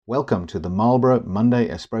Welcome to the Marlborough Monday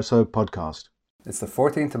Espresso podcast. It's the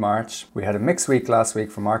 14th of March. We had a mixed week last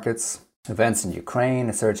week for markets. Events in Ukraine,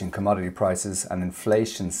 a surge in commodity prices and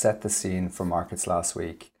inflation set the scene for markets last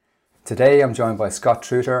week. Today I'm joined by Scott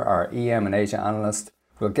Truter, our EM and Asia analyst.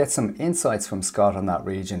 We'll get some insights from Scott on that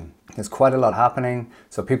region. There's quite a lot happening,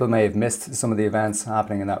 so people may have missed some of the events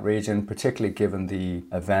happening in that region, particularly given the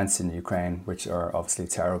events in Ukraine, which are obviously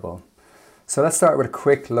terrible. So let's start with a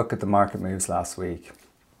quick look at the market moves last week.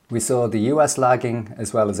 We saw the US lagging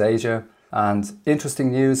as well as Asia, and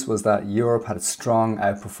interesting news was that Europe had a strong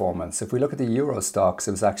outperformance. If we look at the Euro stocks,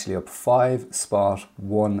 it was actually up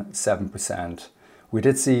 5.17%. We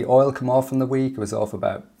did see oil come off in the week. It was off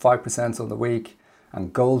about 5% on the week,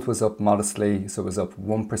 and gold was up modestly, so it was up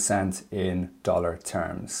 1% in dollar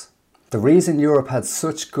terms. The reason Europe had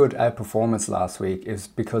such good outperformance last week is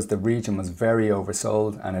because the region was very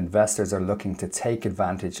oversold and investors are looking to take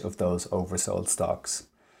advantage of those oversold stocks.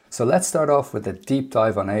 So let's start off with a deep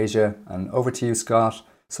dive on Asia, and over to you, Scott.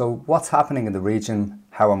 So what's happening in the region?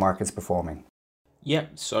 How are markets performing?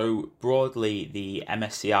 Yep, so broadly the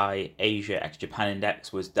MSCI Asia ex-Japan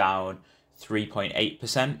index was down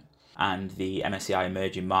 3.8% and the MSCI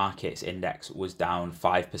Emerging Markets index was down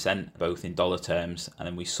 5%, both in dollar terms. And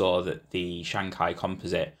then we saw that the Shanghai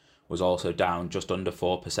Composite was also down just under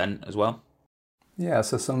 4% as well. Yeah,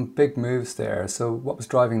 so some big moves there. So what was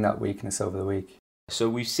driving that weakness over the week? So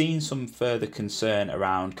we've seen some further concern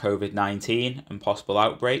around COVID-19 and possible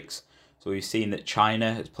outbreaks. So we've seen that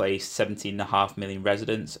China has placed 17.5 million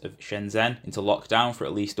residents of Shenzhen into lockdown for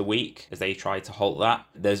at least a week as they try to halt that.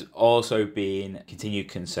 There's also been continued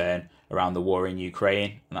concern around the war in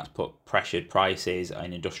Ukraine, and that's put pressured prices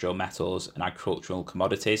in industrial metals and agricultural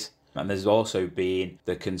commodities. And there's also been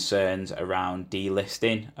the concerns around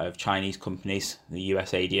delisting of Chinese companies, the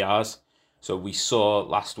US ADRs. So we saw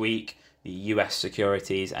last week the US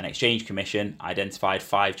Securities and Exchange Commission identified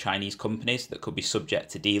 5 Chinese companies that could be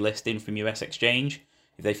subject to delisting from US exchange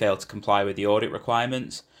if they fail to comply with the audit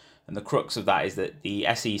requirements. And the crux of that is that the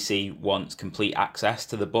SEC wants complete access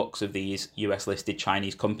to the books of these US listed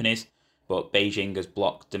Chinese companies, but Beijing has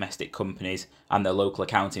blocked domestic companies and their local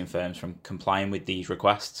accounting firms from complying with these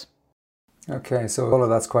requests. Okay, so all of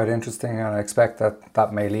that's quite interesting, and I expect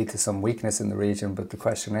that may lead to some weakness in the region, but the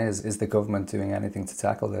question is the government doing anything to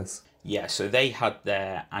tackle this? Yeah, so they had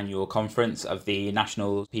their annual conference of the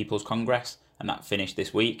National People's Congress, and that finished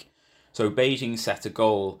this week. So Beijing set a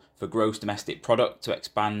goal for gross domestic product to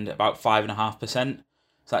expand about 5.5%.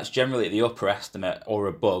 So that's generally at the upper estimate or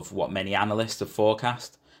above what many analysts have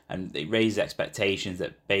forecast. And it raises expectations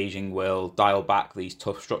that Beijing will dial back these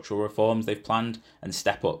tough structural reforms they've planned and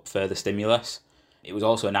step up further stimulus. It was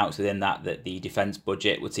also announced within that the defence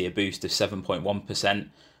budget would see a boost of 7.1%,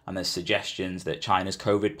 and there's suggestions that China's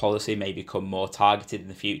COVID policy may become more targeted in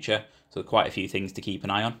the future. So quite a few things to keep an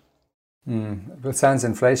eye on. It sounds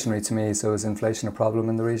inflationary to me, so is inflation a problem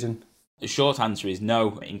in the region? The short answer is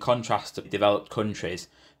no. In contrast to developed countries,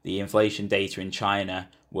 the inflation data in China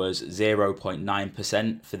was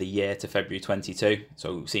 0.9% for the year to February 22.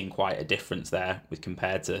 So we've seen quite a difference there with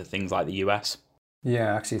compared to things like the US.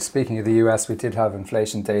 Yeah, actually, speaking of the US, we did have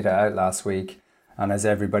inflation data out last week. And as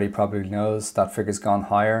everybody probably knows, that figure's gone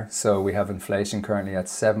higher. So we have inflation currently at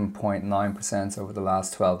 7.9% over the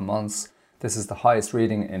last 12 months. This is the highest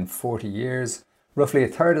reading in 40 years. Roughly a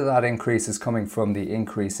third of that increase is coming from the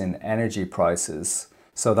increase in energy prices.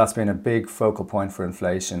 So that's been a big focal point for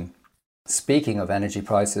inflation. Speaking of energy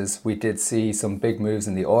prices, we did see some big moves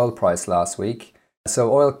in the oil price last week.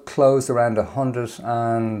 So oil closed around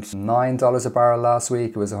 $109 a barrel last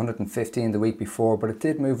week. It was $115 the week before, but it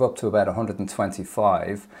did move up to about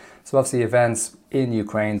 $125. So obviously events in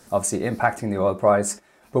Ukraine obviously impacting the oil price.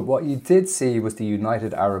 But what you did see was the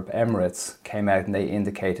United Arab Emirates came out and they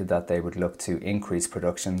indicated that they would look to increase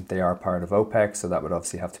production. They are part of OPEC, so that would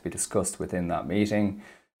obviously have to be discussed within that meeting.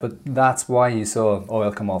 But that's why you saw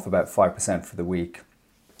oil come off about 5% for the week.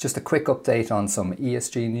 Just a quick update on some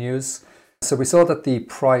ESG news. So we saw that the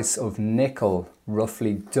price of nickel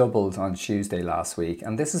roughly doubled on Tuesday last week.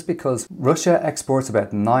 And this is because Russia exports about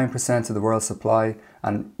 9% of the world's supply.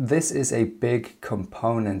 And this is a big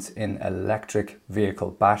component in electric vehicle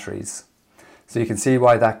batteries. So you can see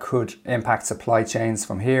why that could impact supply chains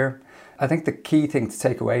from here. I think the key thing to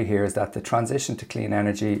take away here is that the transition to clean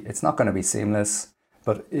energy, it's not going to be seamless.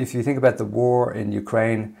 But if you think about the war in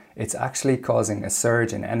Ukraine, it's actually causing a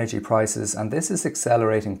surge in energy prices, and this is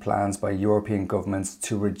accelerating plans by European governments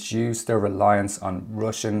to reduce their reliance on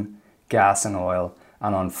Russian gas and oil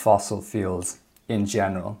and on fossil fuels in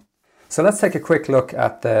general. So let's take a quick look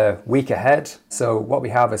at the week ahead. So what we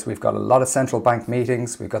have is we've got a lot of central bank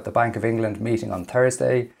meetings. We've got the Bank of England meeting on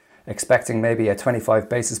Thursday. expecting maybe a 25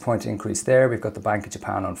 basis point increase there. We've got the Bank of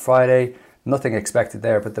Japan on Friday. Nothing expected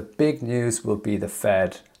there, but the big news will be the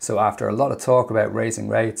Fed. So after a lot of talk about raising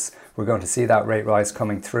rates, we're going to see that rate rise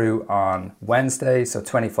coming through on Wednesday, so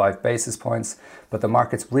 25 basis points. But the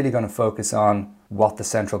market's really going to focus on what the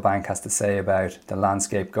central bank has to say about the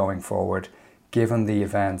landscape going forward, given the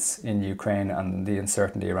events in Ukraine and the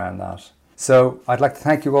uncertainty around that. So I'd like to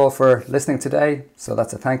thank you all for listening today. So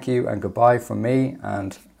that's a thank you and goodbye from me,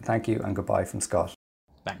 and thank you and goodbye from Scott.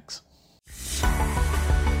 Thanks.